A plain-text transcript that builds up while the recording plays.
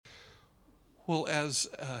Well, as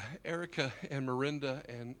Erika and Marinda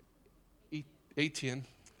and Etienne,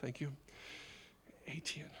 thank you,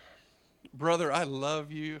 Etienne. Brother, I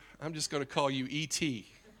love you. I'm just going to call you E.T.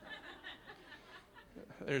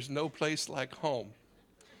 There's no place like home.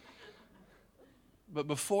 But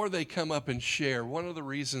before they come up and share, one of the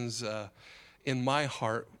reasons in my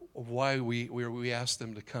heart why we asked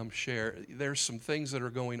them to come share, there's some things that are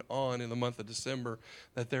going on in the month of December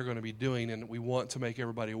that they're going to be doing, and we want to make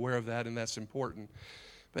everybody aware of that, and that's important.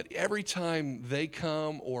 But every time they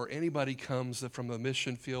come or anybody comes from the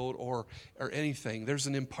mission field or anything, there's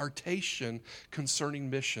an impartation concerning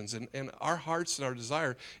missions. And our hearts and our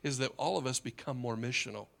desire is that all of us become more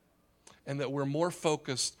missional and that we're more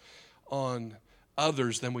focused on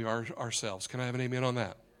others than we are ourselves. Can I have an amen on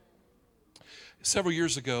that? Several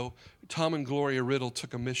years ago, Tom and Gloria Riddle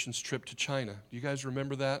took a missions trip to China. Do you guys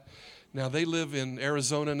remember that? Now, they live in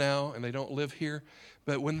Arizona now, and they don't live here.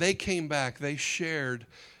 But when they came back, they shared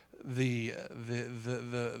their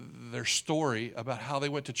story about how they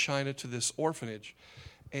went to China to this orphanage.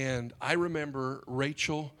 And I remember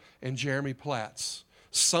Rachel and Jeremy Platts.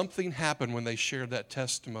 Something happened when they shared that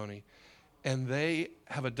testimony, and they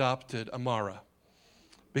have adopted Amara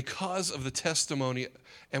because of the testimony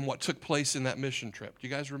and what took place in that mission trip. Do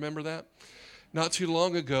you guys remember that? Not too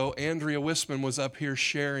long ago, Andrea Wisman was up here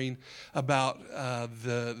sharing about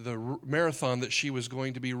the marathon that she was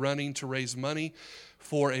going to be running to raise money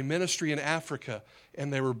for a ministry in Africa.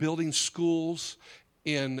 And they were building schools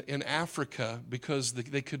in Africa because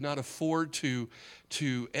they could not afford to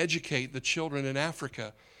educate the children in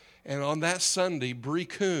Africa. And on that Sunday, Bree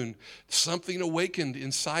Kuhn, something awakened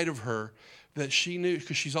inside of her that she knew,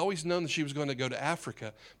 because she's always known that she was going to go to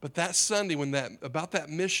Africa. But that Sunday, when about that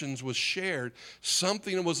missions was shared,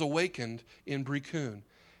 something was awakened in Bree Kuhn.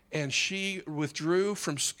 And she withdrew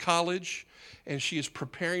from college, and she is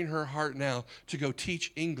preparing her heart now to go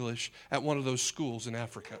teach English at one of those schools in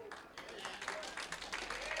Africa.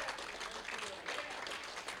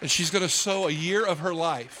 And she's going to sow a year of her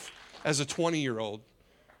life as a 20-year-old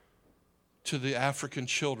to the African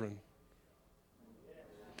children,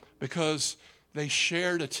 because they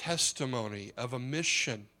shared a testimony of a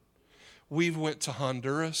mission. We went to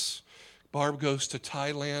Honduras. Barb goes to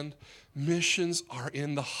Thailand. Missions are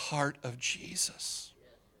in the heart of Jesus.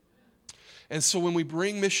 And so when we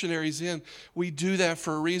bring missionaries in, we do that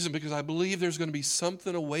for a reason, because I believe there's going to be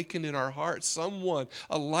something awakened in our hearts.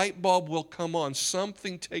 A light bulb will come on.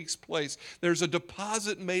 Something takes place. There's a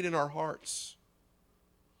deposit made in our hearts.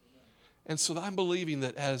 And so I'm believing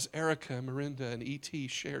that as Erika, Marinda, and E.T.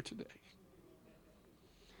 share today,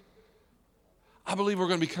 I believe we're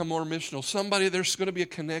going to become more missional. There's going to be a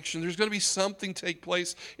connection. There's going to be something take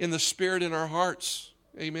place in the Spirit in our hearts.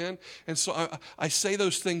 Amen? And so I say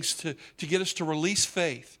those things to get us to release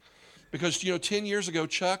faith. Because, 10 years ago,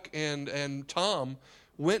 Chuck and Tom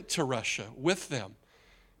went to Russia with them.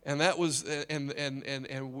 And that was, and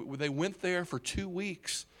they went there for 2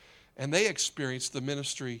 weeks. And they experienced the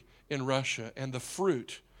ministry in Russia and the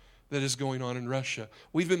fruit that is going on in Russia.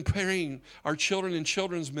 We've been praying, our children in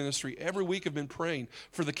children's ministry, every week have been praying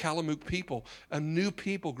for the Kalamuk people, a new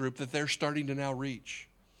people group that they're starting to now reach.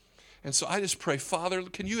 And so I just pray, Father,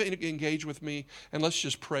 can you engage with me? And let's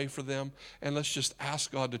just pray for them. And let's just ask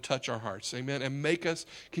God to touch our hearts. Amen. And we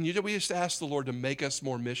just ask the Lord to make us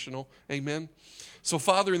more missional? Amen. So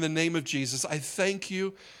Father, in the name of Jesus, I thank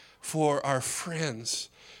you for our friends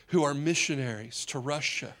who are missionaries to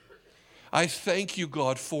Russia. I thank you,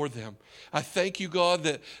 God, for them. I thank you, God,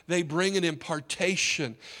 that they bring an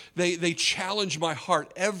impartation. They challenge my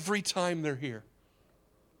heart every time they're here.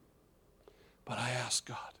 But I ask,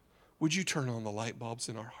 God, would you turn on the light bulbs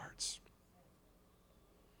in our hearts?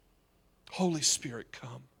 Holy Spirit,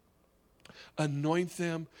 come. Anoint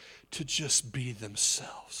them to just be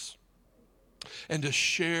themselves and to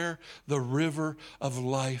share the river of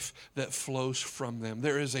life that flows from them.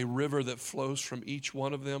 There is a river that flows from each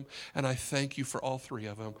one of them, and I thank you for all three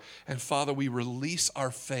of them. And Father, we release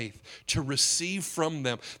our faith to receive from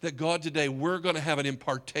them that, God, today we're going to have an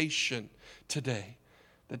impartation today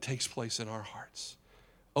that takes place in our hearts.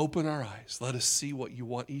 Open our eyes. Let us see what you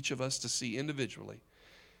want each of us to see individually,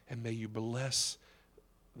 and may you bless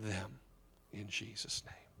them in Jesus'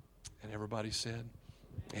 name. And everybody said,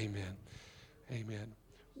 amen. Amen.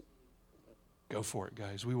 Go for it,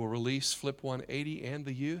 guys. We will release Flip 180 and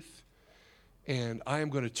the youth. And I am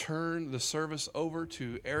going to turn the service over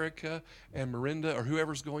to Erika and Marinda, or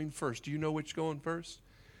whoever's going first. Do you know which going first?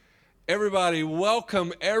 Everybody,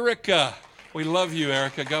 welcome Erika. We love you,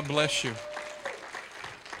 Erika. God bless you.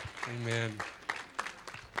 Amen.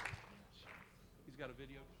 He's got a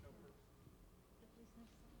video to show.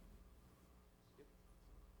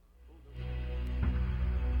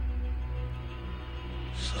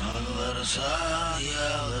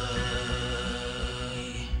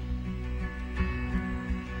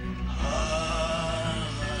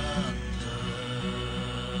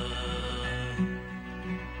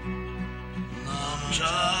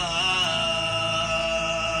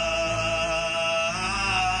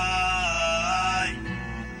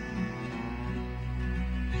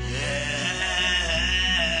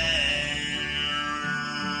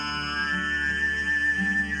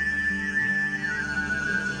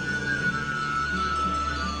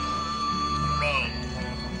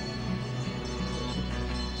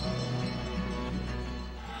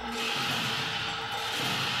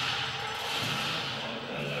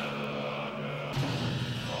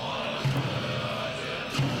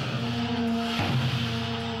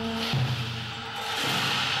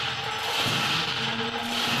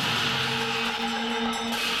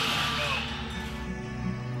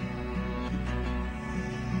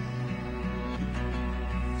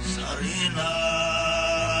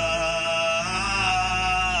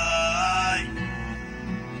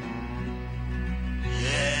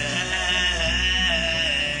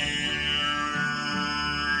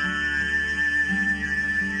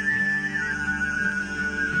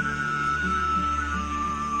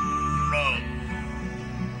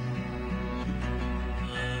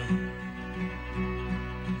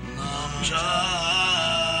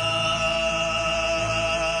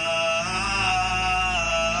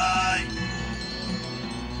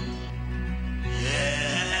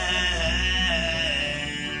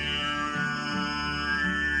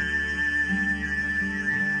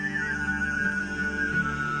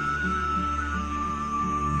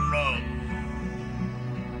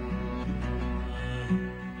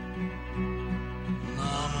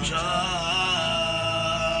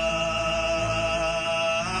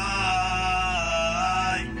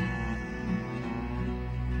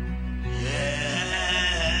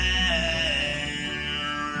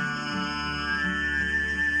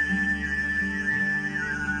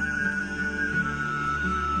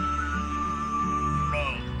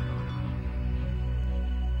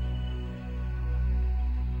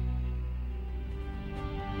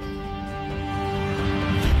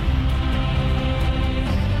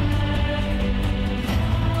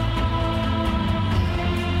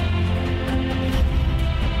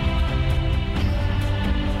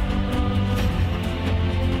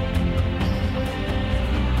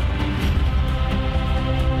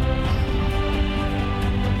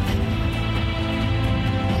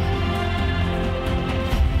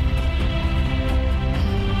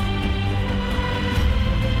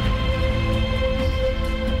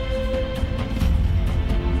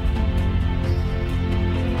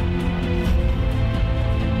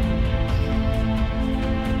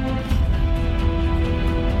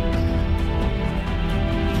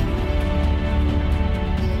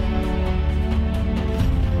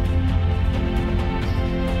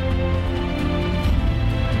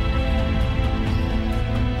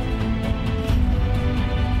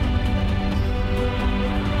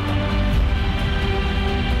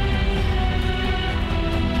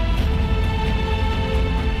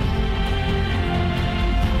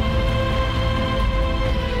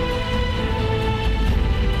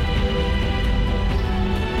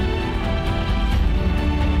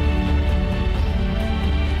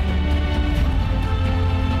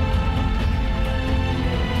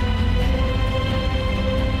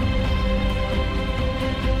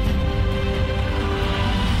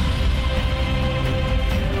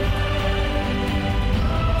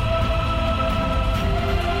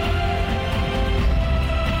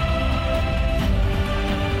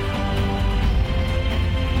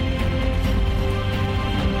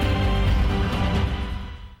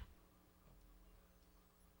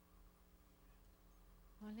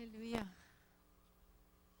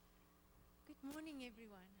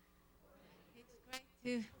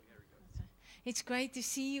 It's great to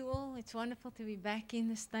see you all. It's wonderful to be back in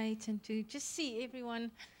the States and to just see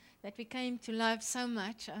everyone that we came to love so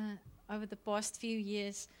much over the past few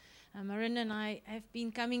years. Marinda and I have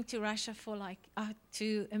been coming to Russia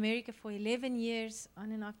to America for 11 years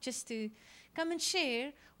on and off, just to come and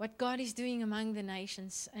share what God is doing among the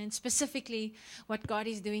nations, and specifically what God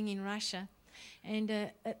is doing in Russia. And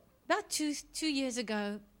about two years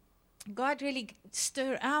ago, God really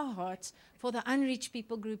stirred our hearts for the unreached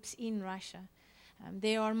people groups in Russia.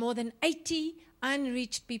 There are more than 80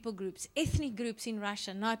 unreached people groups, ethnic groups in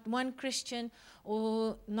Russia, not one Christian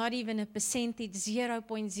or not even a percentage,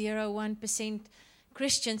 0.01%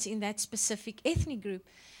 Christians in that specific ethnic group.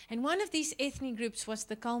 And one of these ethnic groups was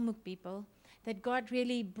the Kalmuk people. that God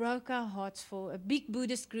really broke our hearts for, a big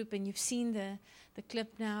Buddhist group, and you've seen the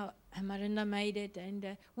clip now. Marinda made it,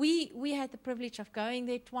 and we had the privilege of going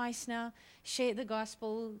there twice now, share the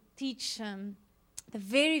gospel, teach the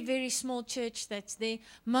very, very small church that's there,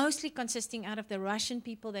 mostly consisting out of the Russian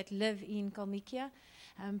people that live in Kalmykia.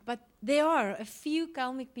 But there are a few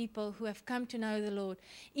Kalmyk people who have come to know the Lord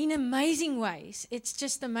in amazing ways. It's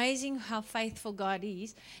just amazing how faithful God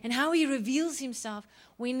is and how He reveals Himself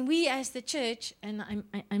when we as the church, and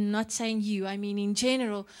I'm not saying you, I mean in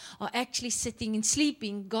general, are actually sitting and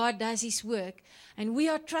sleeping. God does His work. And we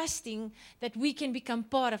are trusting that we can become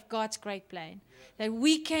part of God's great plan, that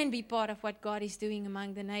we can be part of what God is doing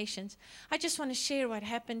among the nations. I just want to share what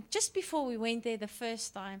happened just before we went there the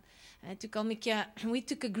first time to Kalmykia. We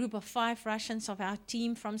took a group of 5 Russians of our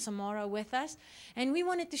team from Samara with us, and we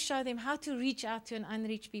wanted to show them how to reach out to an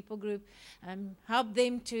unreached people group, help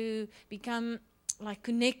them to become like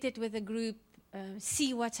connected with a group,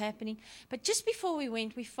 see what's happening. But just before we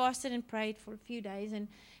went, we fasted and prayed for a few days and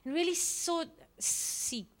really sought,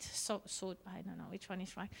 I don't know which one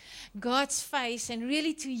is right, God's face, and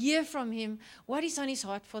really to hear from Him what is on His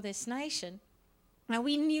heart for this nation. Now,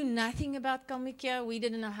 we knew nothing about Kalmykia. We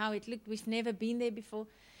didn't know how it looked. We've never been there before.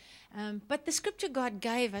 But the scripture God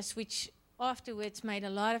gave us, which afterwards made a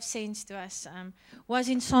lot of sense to us, was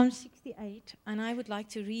in Psalm 68, and I would like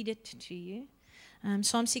to read it to you.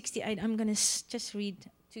 Psalm 68, I'm going to just read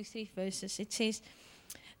 2-3 verses. It says,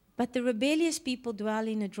 "But the rebellious people dwell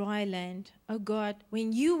in a dry land. O God,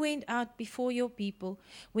 when you went out before your people,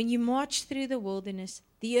 when you marched through the wilderness,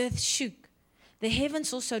 the earth shook. The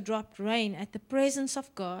heavens also dropped rain at the presence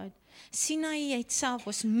of God. Sinai itself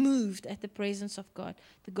was moved at the presence of God,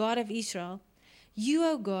 the God of Israel. You,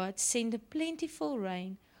 O God, send a plentiful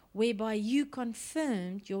rain, whereby you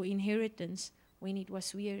confirmed your inheritance when it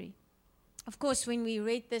was weary." Of course, when we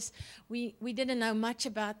read this, we didn't know much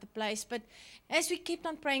about the place. But as we kept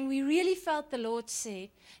on praying, we really felt the Lord said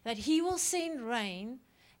that He will send rain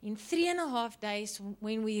in 3.5 days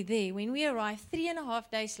when we're there. When we arrive, 3.5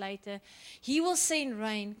 days later, He will send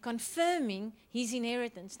rain, confirming His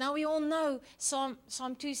inheritance. Now, we all know Psalm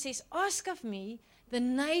 2 says, "Ask of me the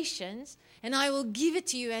nations, and I will give it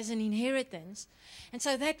to you as an inheritance." And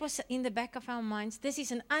so that was in the back of our minds. This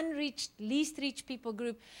is an unreached, least reached people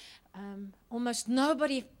group. Almost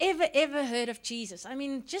nobody ever heard of Jesus. I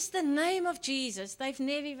mean, just the name of Jesus, they've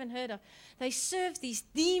never even heard of. They serve these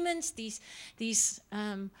demons, these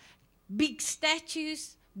big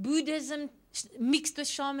statues, Buddhism mixed with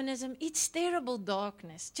shamanism. It's terrible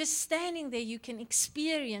darkness. Just standing there, you can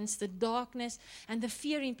experience the darkness and the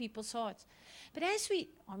fear in people's hearts. But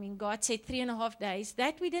God said 3.5 days.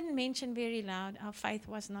 That we didn't mention very loud. Our faith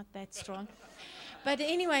was not that strong. But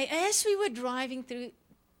anyway, as we were driving through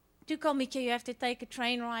to Kalmykia, you have to take a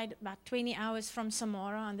train ride about 20 hours from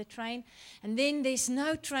Samara on the train. And then there's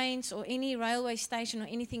no trains or any railway station or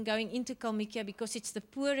anything going into Kalmykia because it's the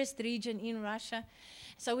poorest region in Russia.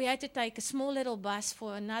 So we had to take a small little bus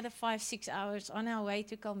for another 5-6 hours on our way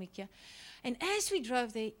to Kalmykia. And as we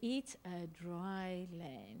drove there, it's a dry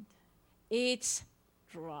land. It's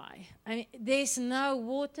dry. I mean, there's no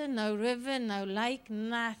water, no river, no lake,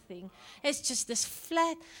 nothing. It's just this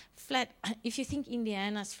flat. If you think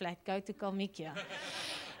Indiana's flat, go to Kalmykia.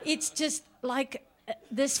 It's just like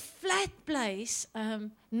this flat place,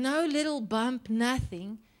 no little bump,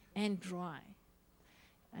 nothing, and dry.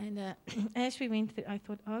 And as we went through, I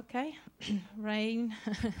thought, okay, rain.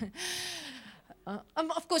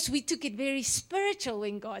 Of course, we took it very spiritual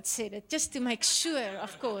when God said it, just to make sure,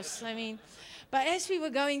 of course. I mean, but as we were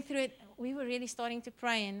going through it, we were really starting to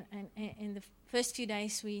pray. And in the first few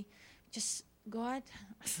days, we just, God,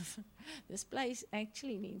 this place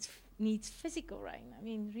actually needs physical rain. I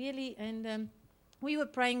mean, really. And we were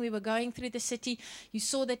praying. We were going through the city. You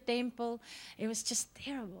saw the temple. It was just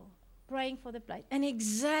terrible. Praying for the place. And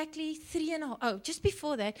exactly 3.5, just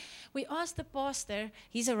before that, we asked the pastor,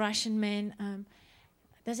 he's a Russian man,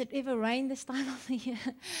 does it ever rain this time of the year?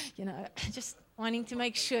 Just wanting to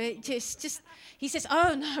make sure. Just he says,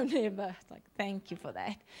 oh, no, never. Like, thank you for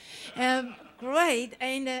that. Great.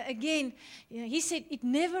 And again, he said it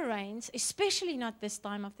never rains, especially not this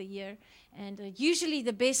time of the year. And usually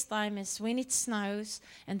the best time is when it snows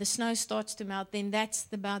and the snow starts to melt, then that's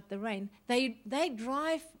about the rain. They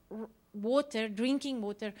drive drinking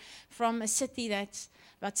water from a city that's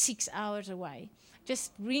about 6 hours away.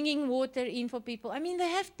 Just bringing water in for people. I mean, they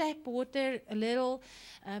have tap water a little,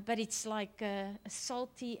 but it's like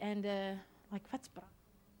salty and like what's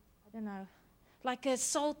I don't know, like a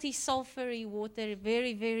salty, sulfury water,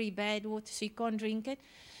 very, very bad water, so you can't drink it.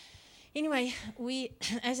 Anyway, we,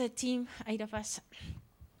 as a team, 8 of us,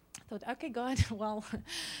 thought, okay, God, well,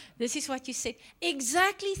 this is what you said.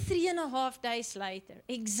 Exactly 3.5 days later,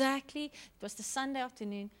 it was the Sunday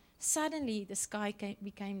afternoon, suddenly the sky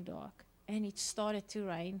became dark and it started to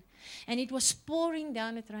rain. And it was pouring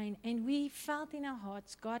down with rain. And we felt in our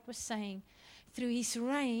hearts, God was saying, through his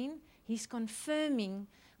rain, he's confirming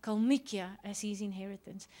Kalmykia as his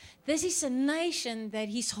inheritance. This is a nation that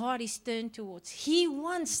his heart is turned towards. He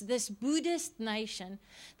wants this Buddhist nation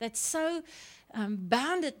that's so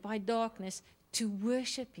bounded by darkness to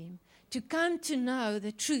worship him, to come to know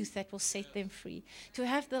the truth that will set them free, to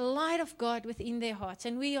have the light of God within their hearts.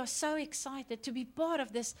 And we are so excited to be part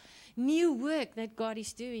of this new work that God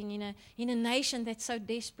is doing in a nation that so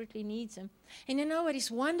desperately needs him. And you know what is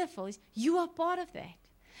wonderful is you are part of that.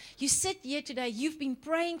 You sit here today, you've been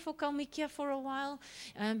praying for Kalmykia for a while.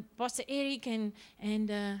 Pastor Eric and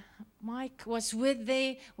Mike was with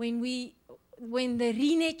there when the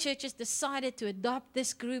Renet churches decided to adopt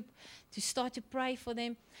this group, to start to pray for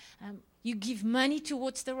them. You give money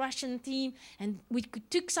towards the Russian team, and we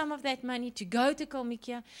took some of that money to go to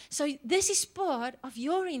Kalmykia. So this is part of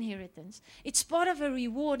your inheritance. It's part of a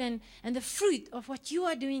reward and the fruit of what you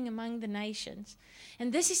are doing among the nations.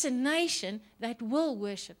 And this is a nation that will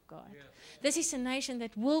worship God. Yeah. This is a nation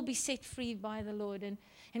that will be set free by the Lord.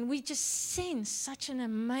 And we just sense such an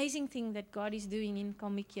amazing thing that God is doing in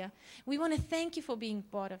Kalmykia. We want to thank you for being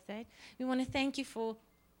part of that. We want to thank you for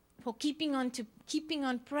keeping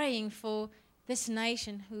on praying for this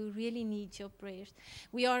nation who really needs your prayers.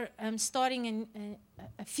 We are starting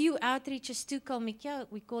a few outreaches to Kalmykia.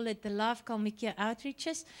 We call it the Love Kalmykia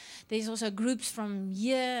outreaches. There's also groups from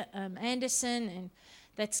here, Anderson, and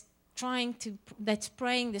that's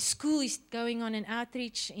praying. The school is going on an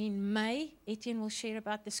outreach in May. Etienne will share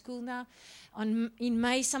about the school now. In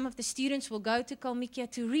May, some of the students will go to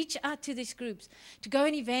Kalmykia to reach out to these groups, to go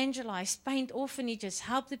and evangelize, paint orphanages,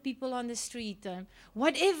 help the people on the street,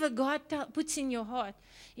 whatever God puts in your heart.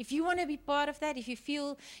 If you want to be part of that, if you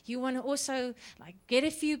feel you want to also get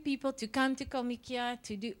a few people to come to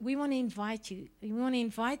Kalmykia, we want to invite you. We want to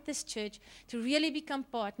invite this church to really become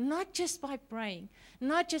part, not just by praying,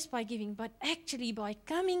 not just by giving, but actually by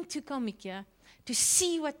coming to Kalmykia to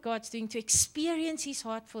see what God's doing, to experience his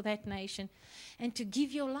heart for that nation, and to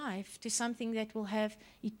give your life to something that will have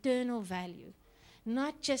eternal value.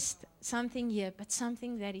 Not just something here, but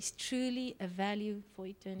something that is truly a value for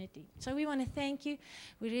eternity. So we want to thank you.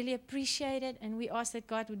 We really appreciate it, and we ask that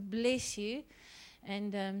God would bless you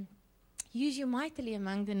and use you mightily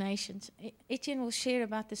among the nations. Etienne will share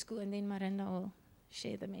about the school, and then Marinda will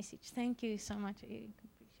share the message. Thank you so much, Eric.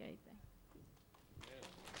 Appreciate that.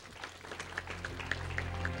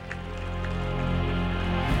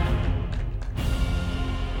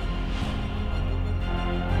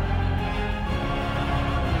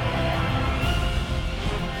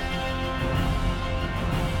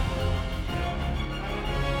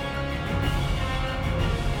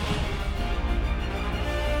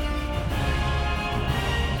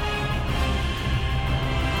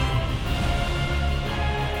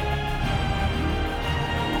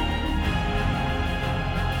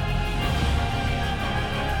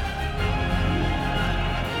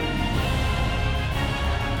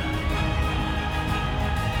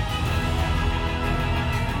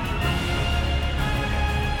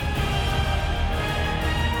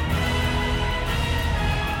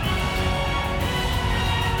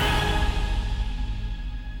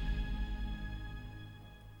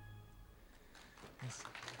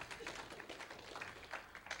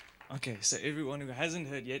 Okay, so everyone who hasn't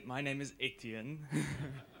heard yet, my name is Etienne.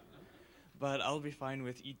 But I'll be fine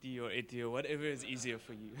with E.T. or Eti or whatever is easier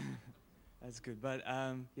for you. That's good. But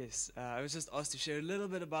yes, I was just asked to share a little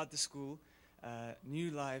bit about the school, New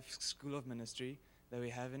Life School of Ministry that we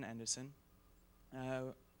have in Anderson.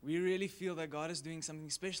 We really feel that God is doing something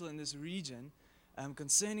special in this region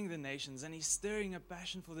concerning the nations, and he's stirring a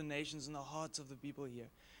passion for the nations in the hearts of the people here.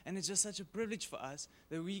 And it's just such a privilege for us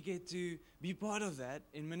that we get to be part of that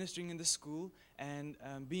in ministering in the school and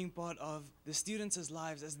being part of the students'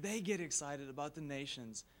 lives as they get excited about the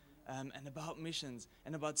nations and about missions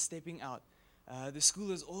and about stepping out. The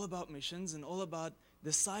school is all about missions and all about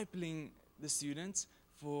discipling the students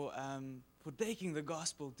for taking the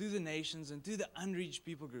gospel to the nations and to the unreached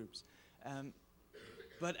people groups.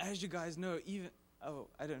 But as you guys know,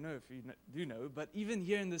 I don't know if you do know, but even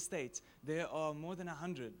here in the States, there are more than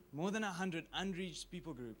 100 unreached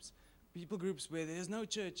people groups where there's no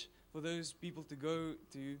church for those people to go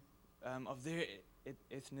to of their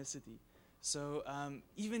ethnicity. So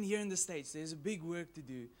even here in the States, there's a big work to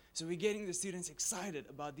do. So we're getting the students excited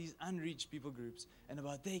about these unreached people groups and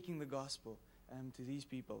about taking the gospel to these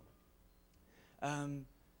people.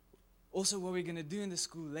 also, what we're going to do in the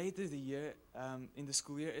school later in the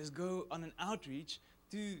school year, is go on an outreach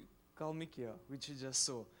to Kalmykia, which you just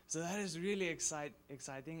saw. So that is really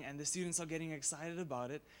exciting, and the students are getting excited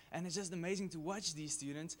about it. And it's just amazing to watch these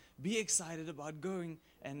students be excited about going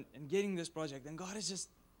and getting this project. And God is just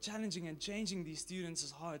challenging and changing these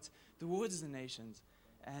students' hearts towards the nations.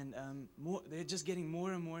 And they're just getting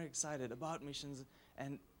more and more excited about missions.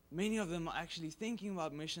 And many of them are actually thinking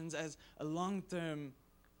about missions as a long-term,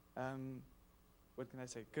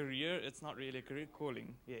 career. It's not really a career,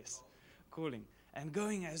 calling. Yes, calling. And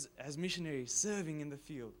going as missionaries, serving in the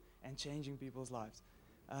field and changing people's lives.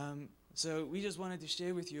 So we just wanted to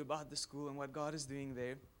share with you about the school and what God is doing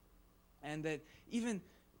there. And that even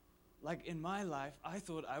like in my life, I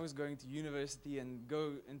thought I was going to university and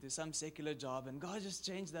go into some secular job, and God just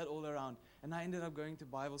changed that all around. And I ended up going to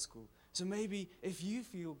Bible school. So maybe if you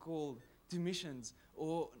feel called to missions,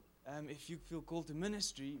 or if you feel called to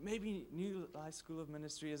ministry, maybe New Life School of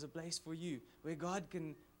Ministry is a place for you, where God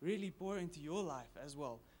can really pour into your life as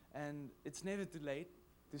well. And it's never too late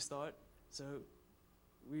to start. So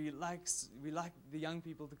we like the young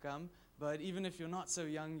people to come, but even if you're not so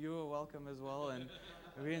young, you're welcome as well. And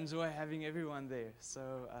we enjoy having everyone there.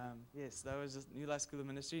 So yes, that was just New Life School of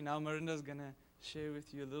Ministry. Now Marinda's going to share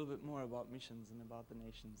with you a little bit more about missions and about the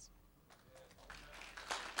nations.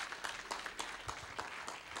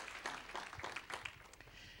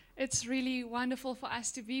 It's really wonderful for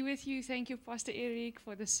us to be with you. Thank you, Pastor Eric,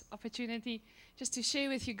 for this opportunity just to share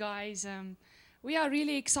with you guys. We are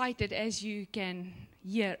really excited, as you can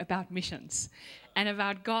hear, about missions and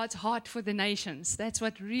about God's heart for the nations. That's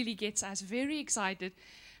what really gets us very excited,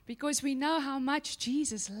 because we know how much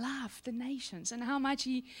Jesus loved the nations and how much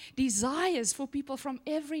He desires for people from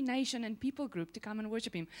every nation and people group to come and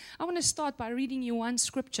worship Him. I want to start by reading you one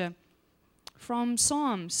scripture from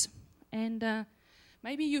Psalms. And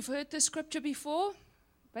maybe you've heard the scripture before,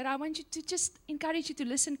 but I want you to just encourage you to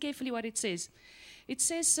listen carefully what it says. It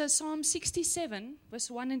says, Psalm 67,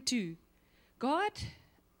 verse 1 and 2. God,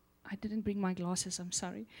 I didn't bring my glasses, I'm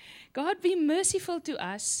sorry. God, be merciful to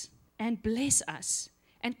us and bless us,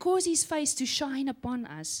 and cause His face to shine upon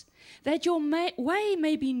us, that your way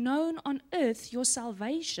may be known on earth, your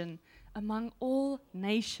salvation among all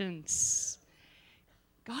nations.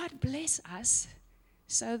 God bless us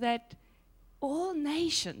so that all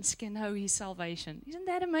nations can know His salvation. Isn't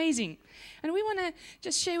that amazing? And we want to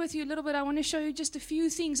just share with you a little bit. I want to show you just a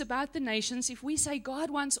few things about the nations. If we say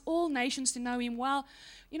God wants all nations to know Him, well,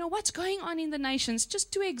 you know, what's going on in the nations?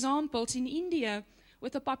 Just two examples. In India,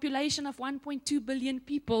 with a population of 1.2 billion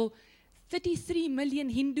people, 33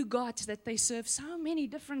 million Hindu gods that they serve, so many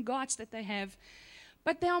different gods that they have.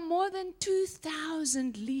 But there are more than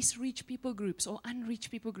 2,000 least reached people groups or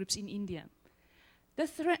unreached people groups in India.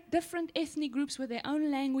 Different ethnic groups with their own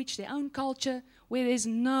language, their own culture, where there's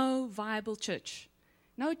no viable church.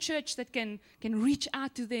 No church that can reach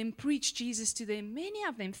out to them, preach Jesus to them. Many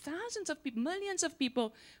of them, thousands of people, millions of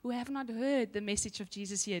people who have not heard the message of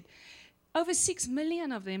Jesus yet. Over 6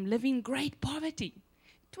 million of them live in great poverty.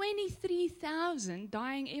 23,000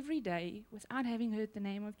 dying every day without having heard the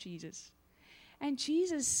name of Jesus. And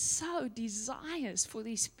Jesus so desires for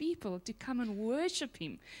these people to come and worship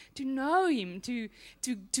Him, to know Him,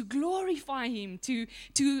 to glorify Him,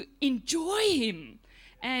 to enjoy Him.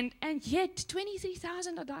 And yet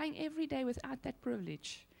 23,000 are dying every day without that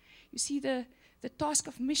privilege. You see, the task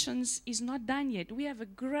of missions is not done yet. We have a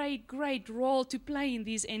great, great role to play in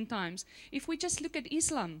these end times. If we just look at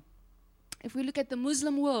Islam, if we look at the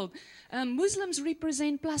Muslim world, Muslims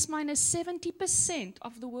represent plus minus 70%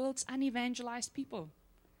 of the world's unevangelized people.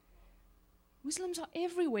 Muslims are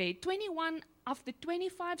everywhere. 21 of the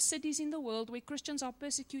 25 cities in the world where Christians are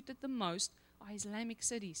persecuted the most are Islamic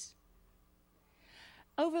cities.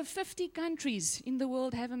 Over 50 countries in the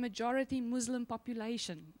world have a majority Muslim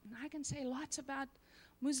population. And I can say lots about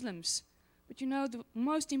Muslims. But you know, the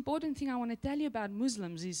most important thing I want to tell you about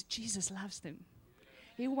Muslims is Jesus loves them.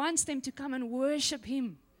 He wants them to come and worship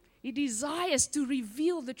Him. He desires to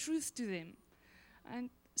reveal the truth to them.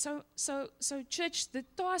 And so church, the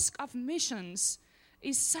task of missions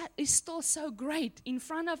is still so great in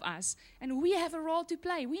front of us. And we have a role to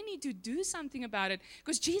play. We need to do something about it.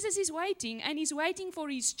 Because Jesus is waiting, and He's waiting for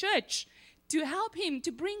His church to help Him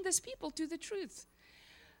to bring these people to the truth.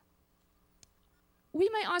 We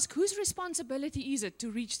may ask, whose responsibility is it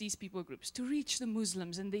to reach these people groups, to reach the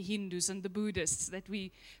Muslims and the Hindus and the Buddhists that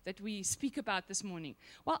we speak about this morning?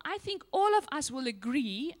 Well, I think all of us will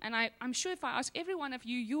agree, and I'm sure if I ask every one of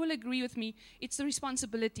you, you will agree with me, it's the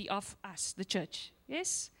responsibility of us, the church.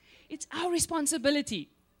 Yes? It's our responsibility.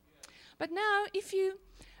 But now, if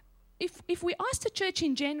if we ask the church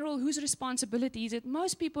in general whose responsibility is it,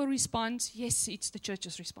 most people respond, yes, it's the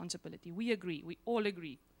church's responsibility. We agree. We all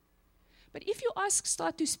agree. But if you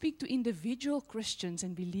start to speak to individual Christians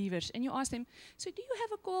and believers, and you ask them, so do you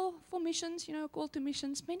have a call for missions, a call to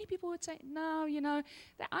missions? Many people would say, no,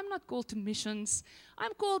 that I'm not called to missions.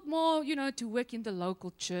 I'm called more, to work in the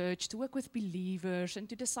local church, to work with believers, and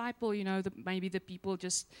to disciple, maybe the people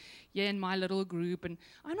just here in my little group, and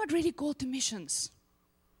I'm not really called to missions.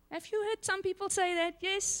 Have you heard some people say that?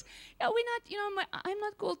 Yes. Yeah, I'm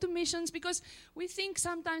not called to missions because we think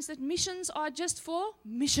sometimes that missions are just for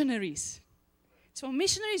missionaries. It's for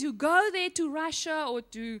missionaries who go there to Russia or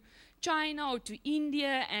to China or to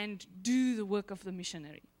India and do the work of the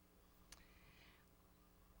missionary.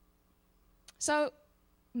 So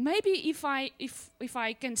maybe if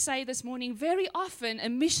I can say this morning, very often a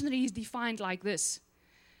missionary is defined like this.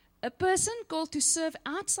 A person called to serve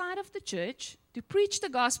outside of the church, to preach the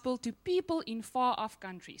gospel to people in far-off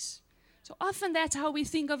countries. So often that's how we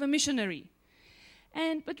think of a missionary.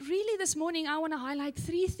 But really this morning I want to highlight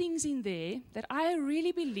 3 things in there that I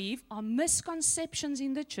really believe are misconceptions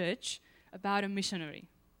in the church about a missionary.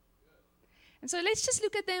 And so let's just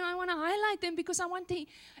look at them. I want to highlight them because I want to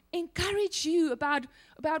encourage you about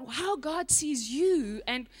how God sees you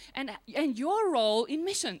and your role in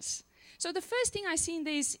missions. So the first thing I see in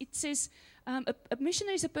there is it says a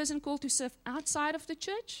missionary is a person called to serve outside of the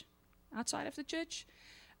church,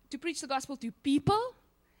 to preach the gospel to people,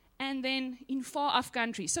 and then in far-off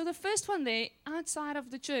countries. So the first one there, outside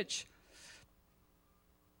of the church.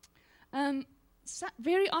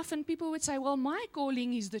 Very often people would say, well, my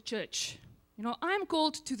calling is the church. I'm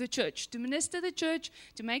called to the church, to minister the church,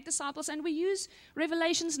 to make disciples. And we use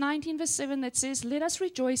Revelations 19 verse 7 that says, let us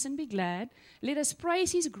rejoice and be glad. Let us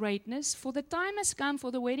praise his greatness, for the time has come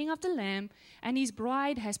for the wedding of the Lamb, and his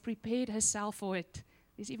bride has prepared herself for it.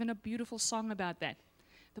 There's even a beautiful song about that.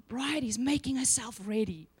 The bride is making herself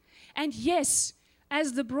ready. And yes,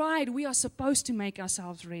 as the bride, we are supposed to make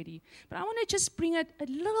ourselves ready. But I want to just bring a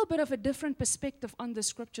little bit of a different perspective on the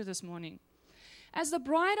scripture this morning. As the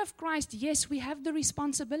bride of Christ, yes, we have the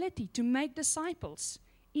responsibility to make disciples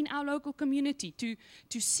in our local community,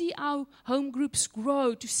 to see our home groups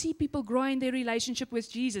grow, to see people grow in their relationship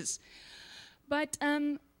with Jesus. But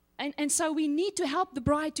and so we need to help the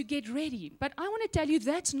bride to get ready. But I want to tell you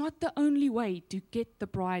that's not the only way to get the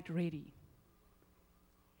bride ready.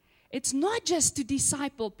 It's not just to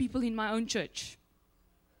disciple people in my own church.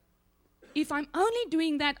 If I'm only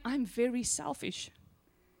doing that, I'm very selfish.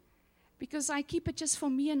 Because I keep it just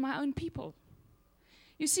for me and my own people.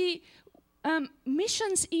 You see,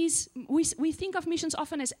 missions is, we think of missions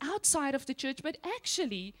often as outside of the church, but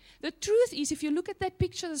actually, the truth is, if you look at that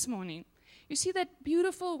picture this morning, you see that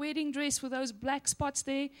beautiful wedding dress with those black spots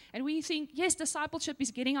there, and we think, yes, discipleship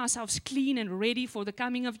is getting ourselves clean and ready for the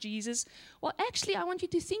coming of Jesus. Well, actually, I want you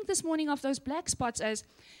to think this morning of those black spots as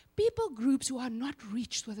people groups who are not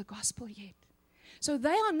reached with the gospel yet. So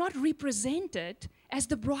they are not represented as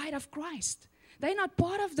the bride of Christ. They're not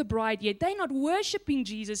part of the bride yet. They're not worshiping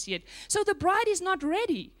Jesus yet. So the bride is not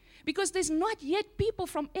ready because there's not yet people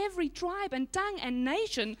from every tribe and tongue and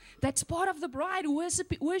nation that's part of the bride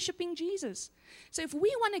worshiping Jesus. So if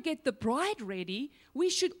we want to get the bride ready,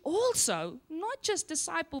 we should also not just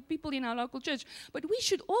disciple people in our local church, but we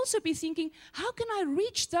should also be thinking, how can I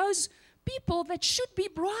reach those people that should be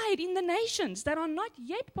bride in the nations that are not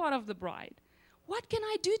yet part of the bride? What can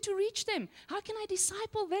I do to reach them? How can I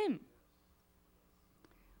disciple them?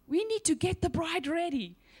 We need to get the bride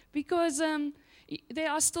ready because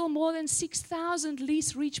there are still more than 6,000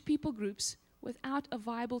 least reached people groups without a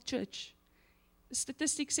viable church. The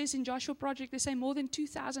statistic says in Joshua Project, they say more than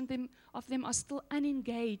 2,000 of them are still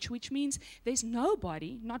unengaged, which means there's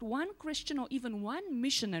nobody, not one Christian or even one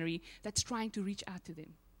missionary that's trying to reach out to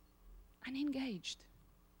them. Unengaged.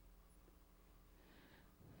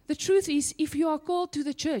 The truth is, if you are called to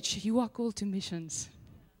the church, you are called to missions.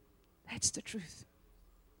 That's the truth.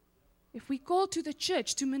 If we call to the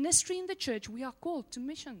church, to ministry in the church, we are called to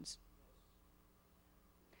missions.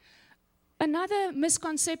 Another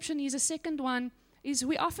misconception is a second one, is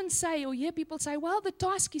we often say or hear people say, well, the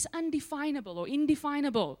task is undefinable or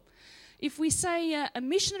indefinable. If we say a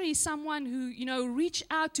missionary is someone who, reach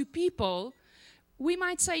out to people, we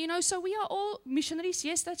might say, so we are all missionaries.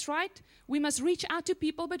 Yes, that's right. We must reach out to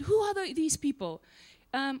people, but who are these people?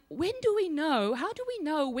 When do we know? How do we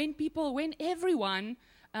know when everyone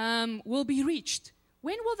will be reached?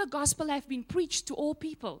 When will the gospel have been preached to all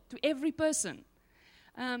people, to every person?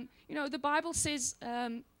 The Bible says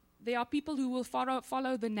there are people who will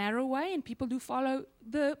follow the narrow way and people who follow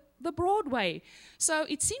the broad way. So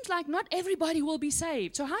it seems like not everybody will be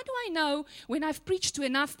saved. So how do I know when I've preached to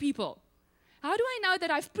enough people? How do I know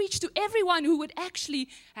that I've preached to everyone who would actually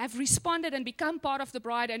have responded and become part of the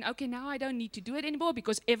bride and, okay, now I don't need to do it anymore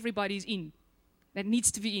because everybody's in that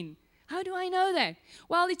needs to be in? How do I know that?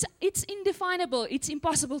 Well, it's indefinable. It's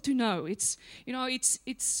impossible to know. It's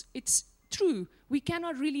true. We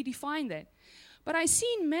cannot really define that. But I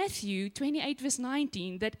see in Matthew 28 verse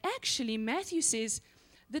 19 that actually Matthew says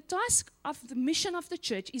the task of the mission of the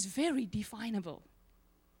church is very definable.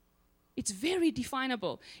 It's very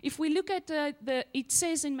definable. If we look at it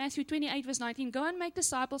says in Matthew 28 verse 19, go and make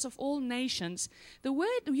disciples of all nations. The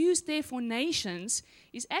word used there for nations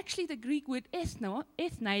is actually the Greek word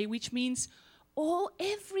ethne, which means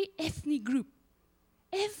every ethnic group.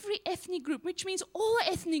 Every ethnic group, which means all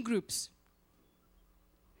ethnic groups.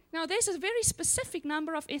 Now, there's a very specific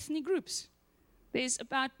number of ethnic groups. There's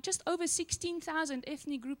about just over 16,000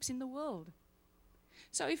 ethnic groups in the world.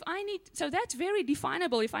 So that's very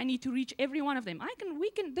definable. If I need to reach every one of them,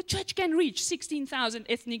 the church can reach 16,000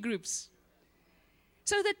 ethnic groups.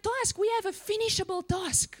 So the task, we have a finishable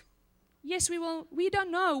task. Yes, we will. We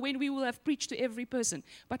don't know when we will have preached to every person,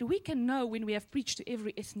 but we can know when we have preached to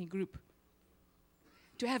every ethnic group.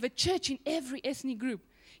 To have a church in every ethnic group.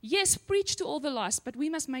 Yes, preach to all the lost, but we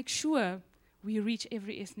must make sure we reach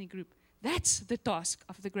every ethnic group. That's the task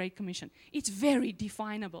of the Great Commission. It's very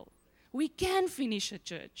definable. We can finish a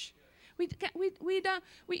church.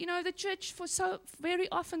 The church for so very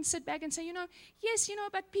often sit back and say, yes,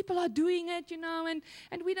 but people are doing it, and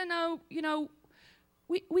we don't know,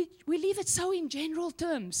 we leave it so in general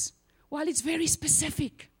terms, while it's very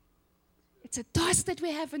specific. It's a task that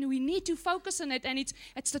we have, and we need to focus on it, and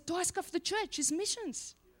it's the task of the church, is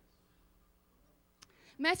missions.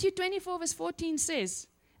 Matthew 24 verse 14 says,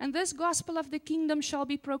 and this gospel of the kingdom shall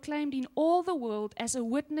be proclaimed in all the world as a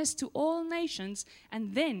witness to all nations,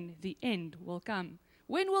 and then the end will come.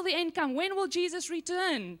 When will the end come? When will Jesus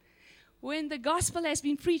return? When the gospel has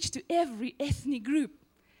been preached to every ethnic group.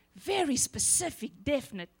 Very specific,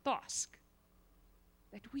 definite task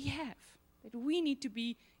that we have, that we need to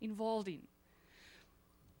be involved in.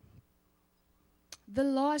 The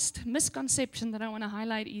last misconception that I want to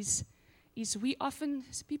highlight is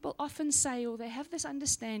people often say, or they have this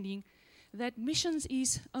understanding, that missions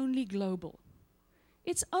is only global.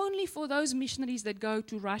 It's only for those missionaries that go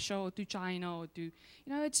to Russia or to China or to,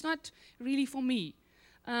 it's not really for me.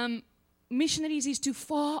 Missionaries is to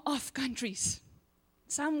far off countries,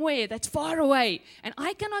 somewhere that's far away. And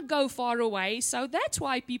I cannot go far away, so that's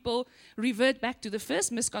why people revert back to the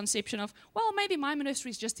first misconception of, well, maybe my ministry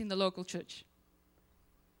is just in the local church.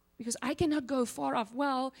 Because I cannot go far off.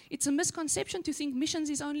 Well, it's a misconception to think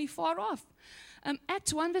missions is only far off.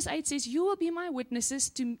 Acts 1 verse 8 says, you will be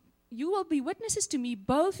witnesses to me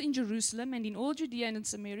both in Jerusalem and in all Judea and in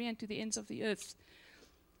Samaria and to the ends of the earth.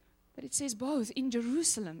 But it says both in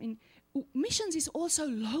Jerusalem. Missions is also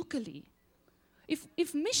locally.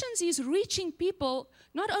 If missions is reaching people,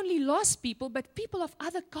 not only lost people, but people of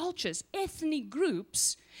other cultures, ethnic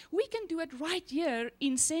groups, we can do it right here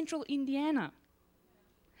in central Indiana.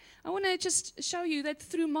 I want to just show you that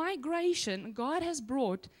through migration, God has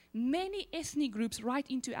brought many ethnic groups right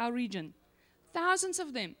into our region. Thousands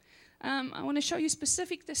of them. I want to show you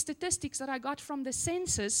specific statistics that I got from the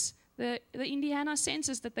census, the Indiana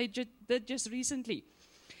census that they did just recently.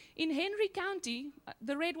 In Henry County,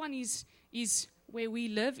 the red one is where we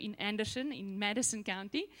live in Anderson, in Madison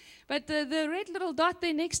County. But the red little dot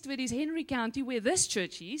there next to it is Henry County, where this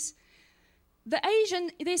church is.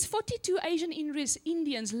 There's 42 Asian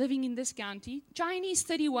Indians living in this county, Chinese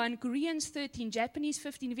 31, Koreans 13, Japanese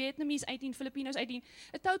 15, Vietnamese 18, Filipinos 18,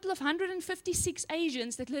 a total of 156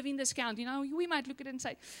 Asians that live in this county. Now, we might look at it and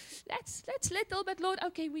say, that's little, but Lord,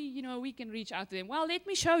 okay, we can reach out to them. Well, let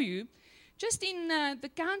me show you. Just in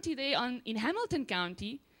the county there, in Hamilton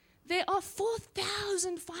County, there are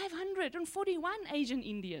 4,541 Asian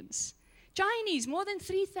Indians. Chinese, more than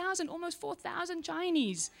 3,000, almost 4,000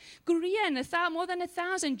 Chinese. Korean, more than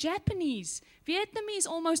 1,000. Japanese. Vietnamese,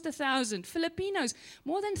 almost 1,000. Filipinos,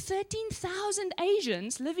 more than 13,000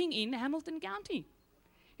 Asians living in Hamilton County.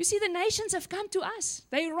 You see, the nations have come to us.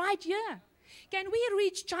 They're right here. Can we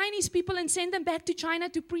reach Chinese people and send them back to China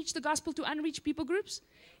to preach the gospel to unreached people groups?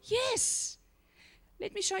 Yes.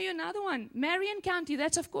 Let me show you another one. Marion County,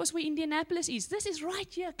 that's of course where Indianapolis is. This is right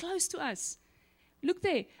here, close to us. Look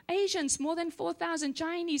there, Asians, more than 4,000,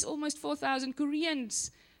 Chinese, almost 4,000,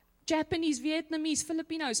 Koreans, Japanese, Vietnamese,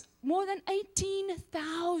 Filipinos, more than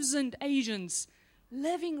 18,000 Asians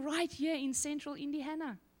living right here in central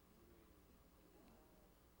Indiana.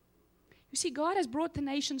 You see, God has brought the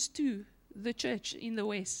nations to the church in the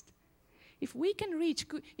West. If we can reach,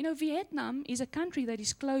 Vietnam is a country that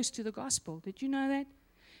is close to the gospel. Did you know that?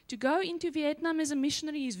 To go into Vietnam as a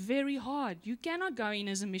missionary is very hard. You cannot go in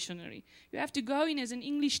as a missionary. You have to go in as an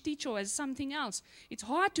English teacher or as something else. It's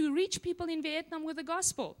hard to reach people in Vietnam with the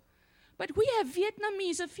gospel. But we have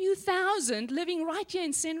Vietnamese, a few thousand, living right here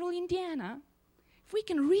in central Indiana. If we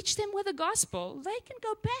can reach them with the gospel, they can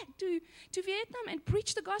go back to Vietnam and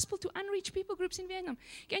preach the gospel to unreached people groups in Vietnam.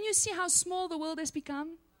 Can you see how small the world has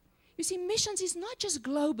become? You see, missions is not just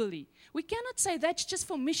globally. We cannot say that's just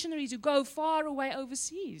for missionaries who go far away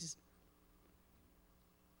overseas.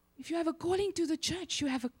 If you have a calling to the church, you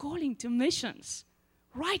have a calling to missions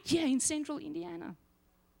right here in central Indiana.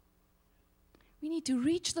 We need to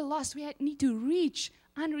reach the lost. We need to reach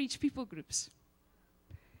unreached people groups.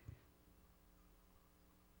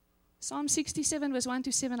 Psalm 67, verse 1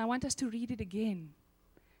 to 7, I want us to read it again.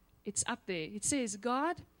 It's up there. It says,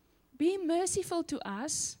 God, be merciful to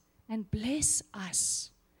us and bless us.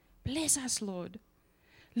 Bless us, Lord.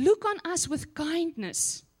 Look on us with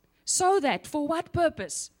kindness, so that, for what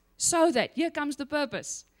purpose? So that, here comes the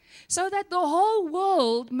purpose, so that the whole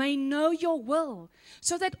world may know your will,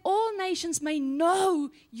 so that all nations may know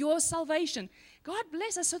your salvation. God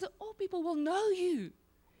bless us so that all people will know you.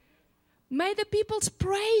 May the peoples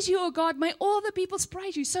praise you, O God. May all the peoples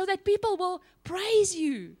praise you, so that people will praise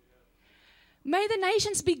you. May the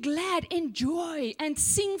nations be glad in joy and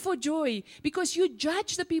sing for joy, because you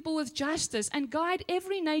judge the people with justice and guide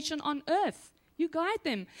every nation on earth. You guide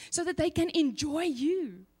them so that they can enjoy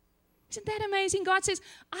you. Isn't that amazing? God says,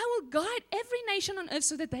 I will guide every nation on earth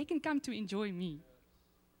so that they can come to enjoy me.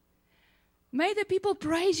 May the people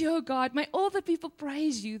praise you, O God. May all the people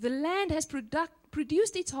praise you. The land has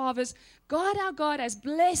produced its harvest. God, our God, has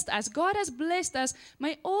blessed us. God has blessed us.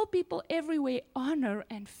 May all people everywhere honor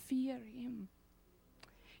and fear him.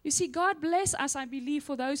 You see, God bless us, I believe,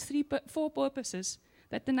 for those four purposes.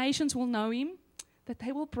 That the nations will know him, that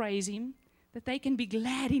they will praise him, that they can be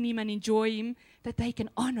glad in him and enjoy him, that they can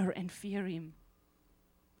honor and fear him.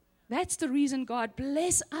 That's the reason God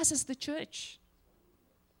bless us as the church.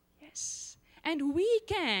 Yes. And we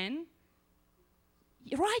can,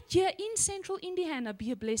 right here in central Indiana,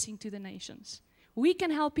 be a blessing to the nations. We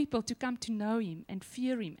can help people to come to know him and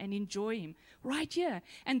fear him and enjoy him right here.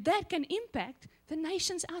 And that can impact the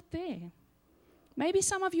nations out there. Maybe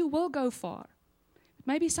some of you will go far.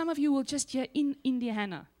 Maybe some of you will just here in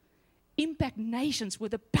Indiana impact nations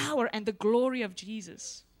with the power and the glory of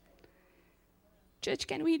Jesus. Church,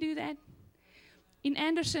 can we do that? In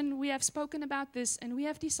Anderson, we have spoken about this, and we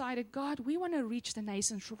have decided, God, we want to reach the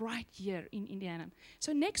nations right here in Indiana.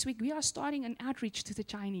 So next week, we are starting an outreach to the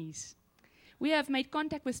Chinese. We have made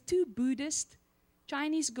contact with 2 Buddhist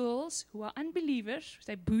Chinese girls who are unbelievers,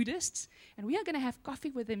 they're Buddhists, and we are going to have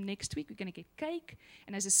coffee with them next week. We're going to get cake,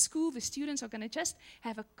 and as a school, the students are going to just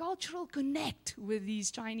have a cultural connect with these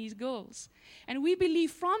Chinese girls. And we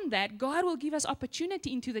believe from that, God will give us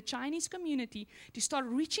opportunity into the Chinese community to start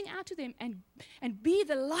reaching out to them and be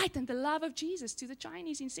the light and the love of Jesus to the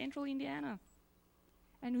Chinese in central Indiana.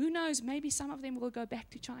 And who knows, maybe some of them will go back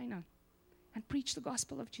to China and preach the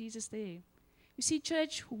gospel of Jesus there. You see,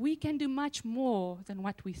 church, we can do much more than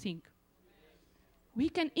what we think. We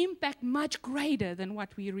can impact much greater than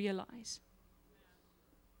what we realize.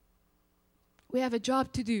 We have a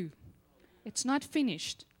job to do. It's not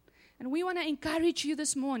finished. And we want to encourage you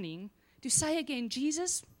this morning to say again,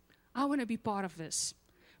 Jesus, I want to be part of this.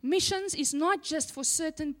 Missions is not just for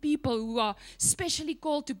certain people who are specially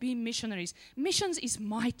called to be missionaries. Missions is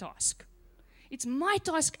my task. It's my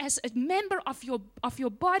task as a member of your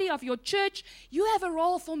body, of your church. You have a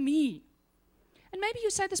role for me. And maybe you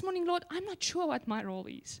said this morning, Lord, I'm not sure what my role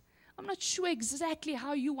is. I'm not sure exactly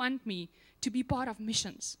how you want me to be part of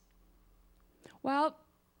missions. Well,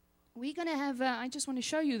 we're going to have, I just want to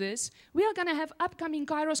show you this. We are going to have upcoming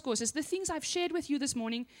Kairos courses. The things I've shared with you this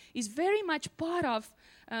morning is very much part of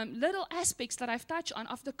little aspects that I've touched on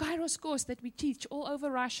of the Kairos course that we teach all over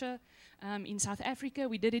Russia, in South Africa.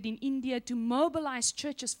 We did it in India to mobilize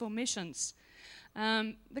churches for missions.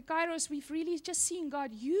 The Kairos, we've really just seen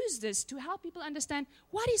God use this to help people understand,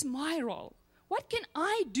 what is my role? What can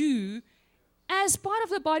I do as part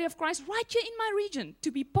of the body of Christ right here in my region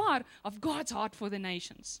to be part of God's heart for the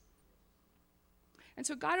nations? And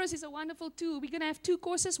so Kairos is a wonderful tool. We're going to have 2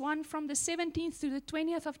 courses, one from the 17th to the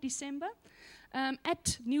 20th of December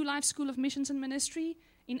at New Life School of Missions and Ministry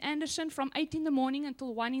in Anderson from 8 in the morning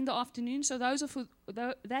until 1 in the afternoon. So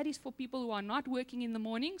that is for people who are not working in the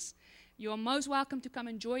mornings. You are most welcome to come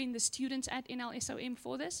and join the students at NLSOM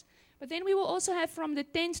for this. But then we will also have from the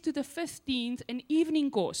 10th to the 15th an evening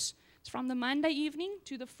course. It's from the Monday evening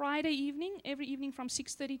to the Friday evening, every evening from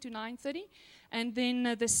 6:30 to 9:30, and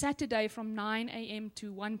then the Saturday from 9 a.m.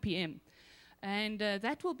 to 1 p.m. And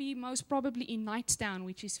that will be most probably in Knightstown,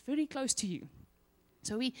 which is very close to you.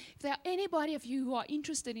 So if there are anybody of you who are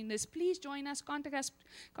interested in this, please join us.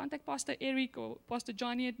 Contact Pastor Eric or Pastor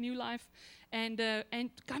Johnny at New Life, and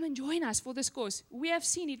come and join us for this course. We have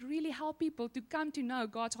seen it really help people to come to know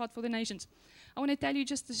God's heart for the nations. I want to tell you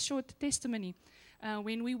just a short testimony.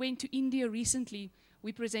 When we went to India recently,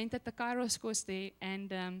 we presented the Kairos course there,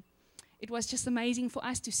 and it was just amazing for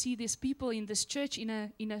us to see these people in this church in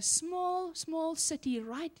a small city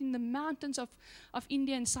right in the mountains of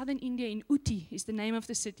India, in southern India, in Uti is the name of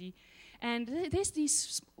the city. And there's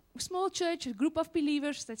this small church, a group of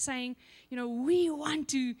believers that's saying, we want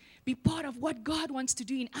to be part of what God wants to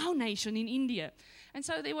do in our nation, in India. And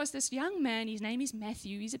so there was this young man, his name is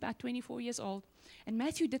Matthew, he's about 24 years old, and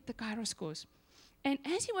Matthew did the Kairos course. And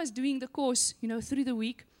as he was doing the course, through the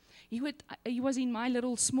week, he was in my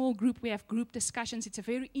little small group. We have group discussions. It's a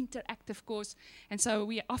very interactive course. And so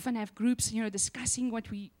we often have groups, discussing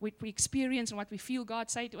what we experience and what we feel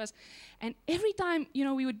God say to us. And every time,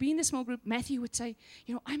 we would be in the small group, Matthew would say,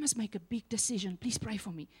 I must make a big decision. Please pray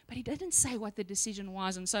for me. But he didn't say what the decision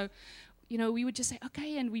was. And so, we would just say,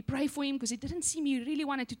 okay, and we pray for him because it didn't seem he really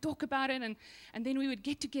wanted to talk about it. And then we would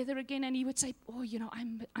get together again and he would say,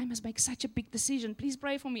 I must make such a big decision. Please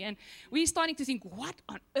pray for me. And we're starting to think, what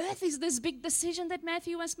on earth is this big decision that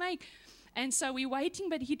Matthew must make? And so we're waiting,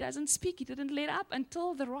 but he doesn't speak. He didn't let up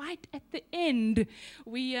until right at the end.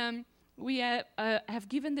 We have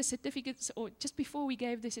given the certificates, or just before we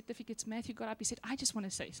gave the certificates, Matthew got up. He said, I just want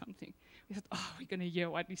to say something. We said, we're going to hear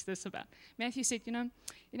what is this about. Matthew said,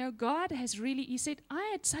 God has really, he said, I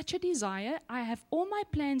had such a desire. I have all my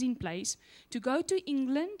plans in place to go to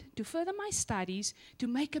England, to further my studies, to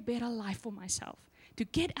make a better life for myself, to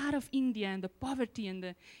get out of India and the poverty and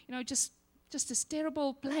the, just this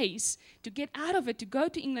terrible place, to get out of it, to go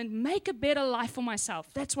to England, make a better life for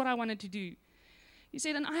myself. That's what I wanted to do. He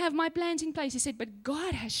said, and I have my plans in place. He said, but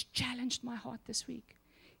God has challenged my heart this week.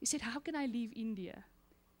 He said, how can I leave India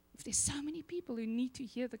if there's so many people who need to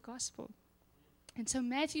hear the gospel? And so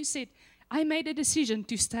Matthew said, I made a decision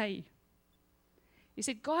to stay. He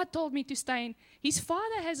said, God told me to stay. And his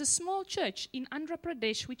father has a small church in Andhra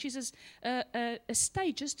Pradesh, which is a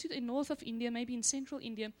state just to the north of India, maybe in central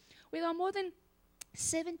India, where there are more than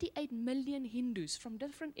 78 million Hindus from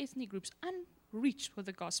different ethnic groups unreached with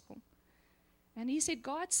the gospel. And he said,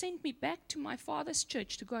 God sent me back to my father's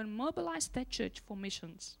church to go and mobilize that church for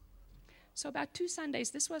missions. So about 2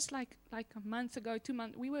 Sundays, this was like a month ago, 2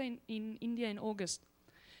 months, we were in India in August.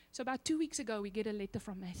 So about 2 weeks ago, we get a letter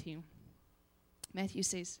from Matthew. Matthew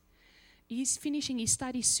says, he's finishing his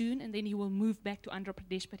studies soon, and then he will move back to Andhra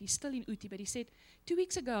Pradesh, but he's still in Uti. But he said, 2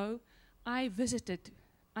 weeks ago, I visited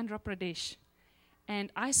Andhra Pradesh. And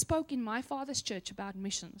I spoke in my father's church about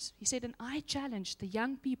missions. He said, and I challenged the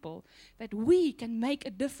young people that we can make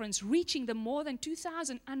a difference, reaching the more than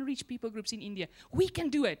 2,000 unreached people groups in India. We can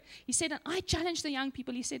do it. He said, and I challenged the young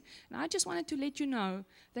people. He said, and I just wanted to let you know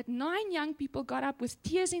that 9 young people got up with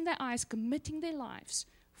tears in their eyes, committing their lives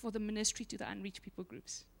for the ministry to the unreached people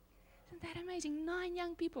groups. Isn't that amazing? 9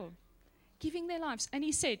 young people giving their lives. And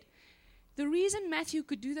he said, the reason Matthew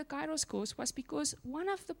could do the Kairos course was because one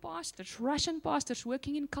of the pastors, Russian pastors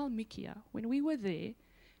working in Kalmykia, when we were there,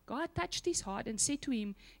 God touched his heart and said to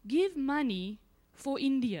him, give money for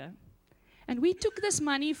India. And we took this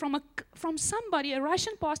money from somebody, a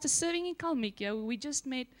Russian pastor serving in Kalmykia, who we just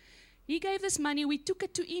met. He gave this money, we took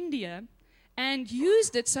it to India and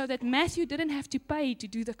used it so that Matthew didn't have to pay to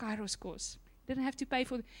do the Kairos course. Didn't have to pay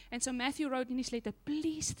for it. And so Matthew wrote in his letter,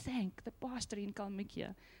 please thank the pastor in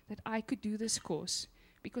Kalmykia that I could do this course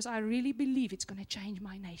because I really believe it's going to change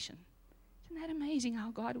my nation. Isn't that amazing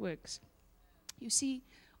how God works? You see,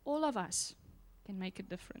 all of us can make a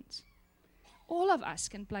difference. All of us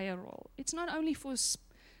can play a role. It's not only for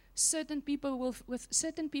certain people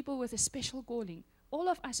with a special calling. All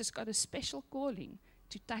of us has got a special calling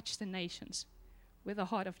to touch the nations with the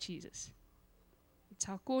heart of Jesus. It's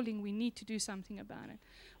our calling. We need to do something about it.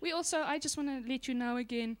 I just want to let you know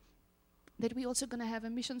again that we're also going to have a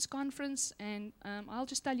missions conference. And I'll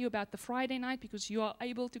just tell you about the Friday night because you are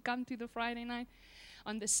able to come to the Friday night.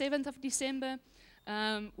 On the 7th of December,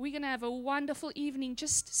 we're going to have a wonderful evening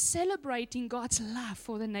just celebrating God's love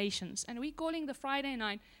for the nations. And we're calling the Friday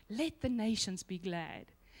night, Let the Nations Be Glad.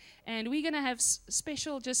 And we're going to have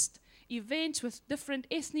special just events with different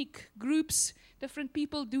ethnic groups, different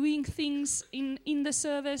people doing things in the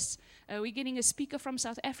service. We're getting a speaker from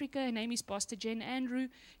South Africa. Her name is Pastor Jen Andrew.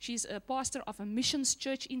 She's a pastor of a missions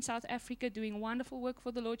church in South Africa doing wonderful work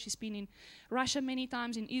for the Lord. She's been in Russia many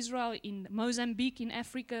times, in Israel, in Mozambique, in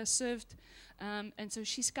Africa, served. And so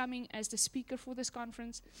she's coming as the speaker for this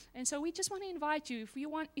conference. And so we just want to invite you,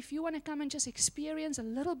 if you want to come and just experience a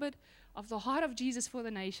little bit of the heart of Jesus for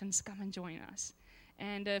the nations, come and join us.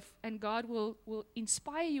 And God will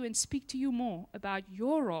inspire you and speak to you more about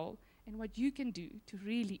your role and what you can do to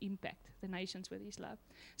really impact the nations with His love.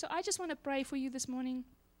 So I just want to pray for you this morning.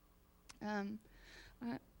 I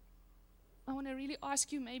want to really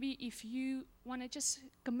ask you, maybe if you want to just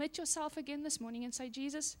commit yourself again this morning and say,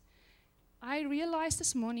 Jesus, I realize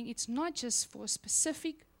this morning it's not just for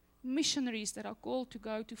specific missionaries that are called to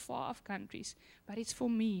go to far off countries, but it's for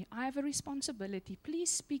me. I have a responsibility. Please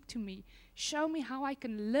speak to me. Show me how I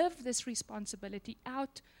can live this responsibility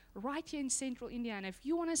out right here in central Indiana. If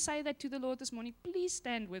you want to say that to the Lord this morning, please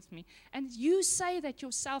stand with me. And you say that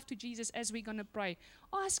yourself to Jesus as we're going to pray.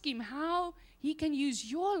 Ask Him how He can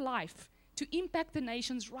use your life to impact the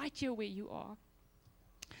nations right here where you are.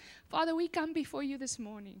 Father, we come before you this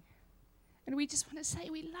morning, and we just want to say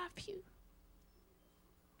we love you.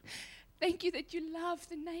 Thank you that you love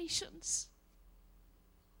the nations.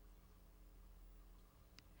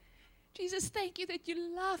 Jesus, thank you that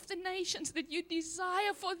you love the nations, that you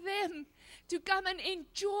desire for them to come and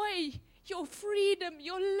enjoy your freedom,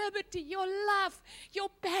 your liberty, your love, your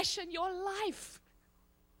passion, your life.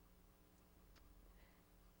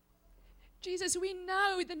 Jesus, we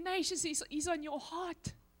know the nations is on your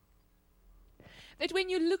heart. That when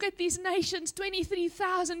you look at these nations,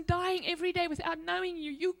 23,000 dying every day without knowing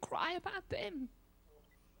you, you cry about them.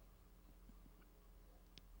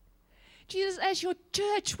 Jesus, as your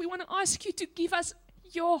church, we want to ask you to give us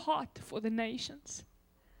your heart for the nations.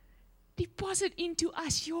 Deposit into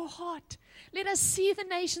us your heart. Let us see the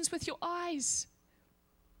nations with your eyes.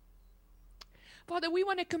 Father, we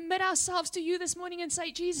want to commit ourselves to you this morning and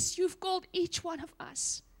say, Jesus, you've called each one of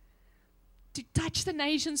us to touch the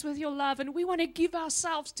nations with your love, and we want to give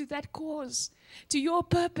ourselves to that cause, to your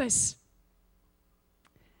purpose.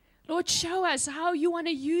 Lord, show us how you want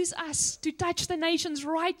to use us to touch the nations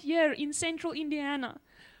right here in central Indiana.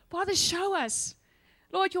 Father, show us.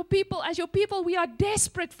 Lord, as your people, we are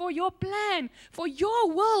desperate for your plan, for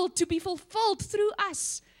your will to be fulfilled through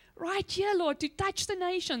us right here, Lord, to touch the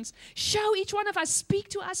nations. Show each one of us. Speak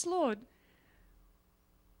to us, Lord.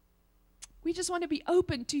 We just want to be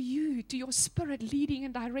open to you, to your Spirit leading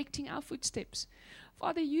and directing our footsteps.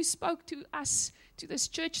 Father, you spoke to us, to this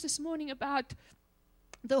church this morning about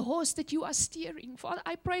the horse that you are steering. Father,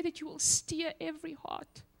 I pray that you will steer every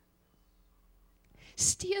heart.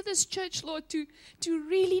 Steer this church, Lord, to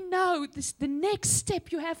really know the next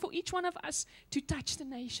step you have for each one of us to touch the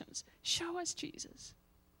nations. Show us, Jesus.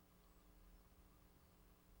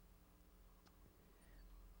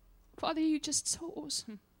 Father, you're just so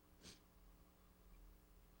awesome.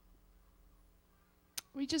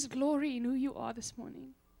 We just glory in who you are this morning.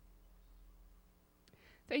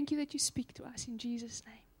 Thank you that you speak to us in Jesus'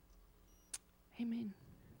 name. Amen.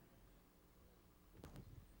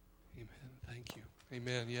 Amen. Thank you.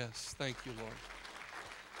 Amen. Yes. Thank you, Lord.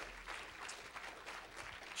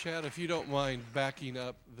 Chad, if you don't mind backing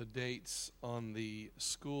up the dates on the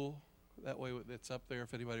school, that way it's up there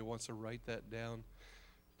if anybody wants to write that down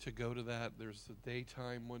to go to that. There's the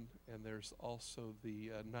daytime one, and there's also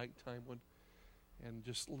the nighttime one. And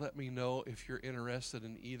just let me know if you're interested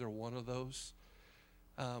in either one of those.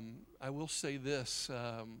 I will say this.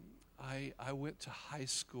 I went to high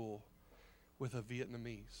school with a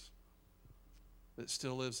Vietnamese that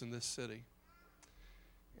still lives in this city.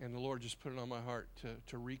 And the Lord just put it on my heart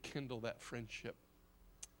to rekindle that friendship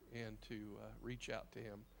and to reach out to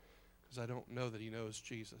him, because I don't know that he knows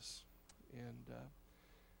Jesus.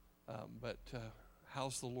 But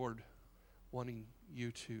how's the Lord wanting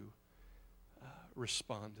you to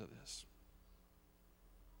respond to this?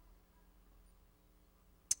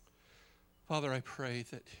 Father, I pray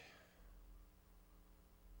that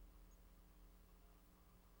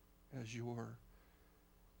as you're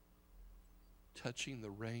touching the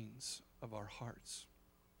reins of our hearts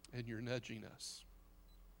and you're nudging us,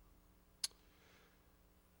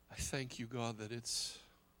 I thank you, God, that it's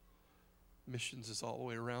missions is all the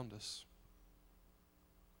way around us.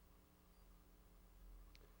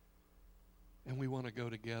 And we want to go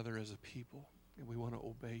together as a people, and we want to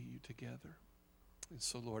obey you together. And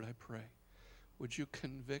so, Lord, I pray, would you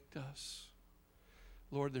convict us?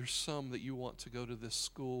 Lord, there's some that you want to go to this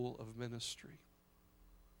school of ministry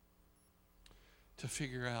to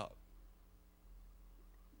figure out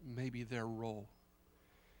maybe their role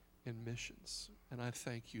in missions. And I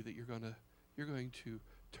thank you that you're going to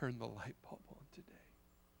turn the light bulb on today.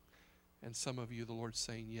 And some of you, the Lord's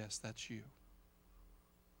saying, yes, that's you.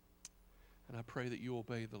 And I pray that you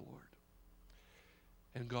obey the Lord.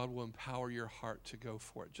 And God will empower your heart to go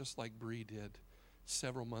for it, just like Bree did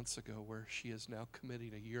several months ago, where she is now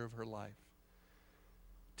committing a year of her life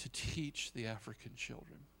to teach the African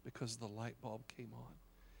children because the light bulb came on.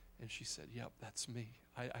 And she said, yep, that's me.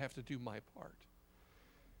 I have to do my part.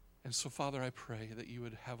 And so, Father, I pray that you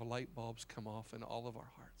would have light bulbs come off in all of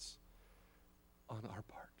our hearts on our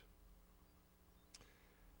part.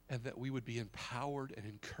 And that we would be empowered and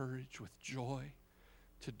encouraged with joy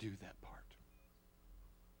to do that part.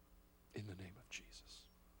 In the name of Jesus.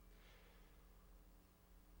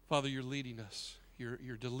 Father, you're leading us.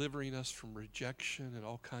 You're delivering us from rejection and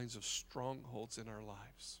all kinds of strongholds in our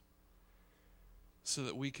lives so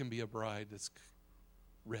that we can be a bride that's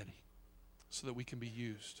ready, so that we can be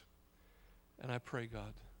used. And I pray,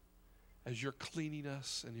 God, as you're cleaning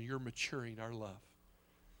us and you're maturing our love,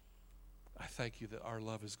 I thank you that our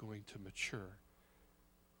love is going to mature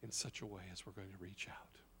in such a way as we're going to reach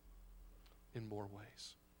out in more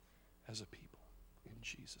ways as a people, in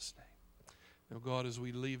Jesus' name. Now, God, as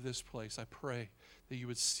we leave this place, I pray that you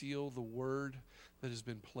would seal the word that has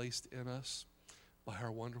been placed in us by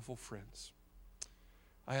our wonderful friends.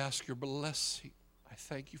 I ask your blessing. I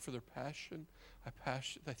thank you for their passion.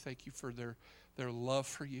 I thank you for their love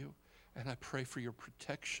for you. And I pray for your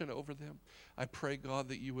protection over them. I pray, God,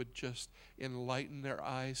 that you would just enlighten their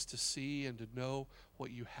eyes to see and to know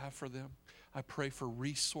what you have for them. I pray for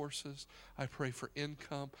resources. I pray for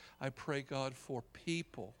income. I pray, God, for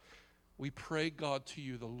people. We pray, God, to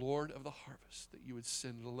you, the Lord of the harvest, that you would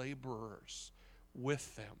send laborers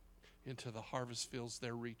with them into the harvest fields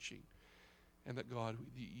they're reaching. And that, God,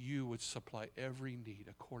 you would supply every need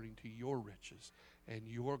according to your riches and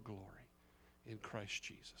your glory in Christ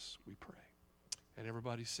Jesus, we pray. And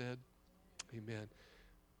everybody said, amen.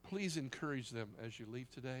 Please encourage them as you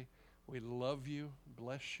leave today. We love you,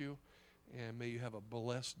 bless you, and may you have a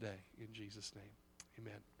blessed day in Jesus' name.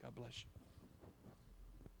 Amen. God bless you.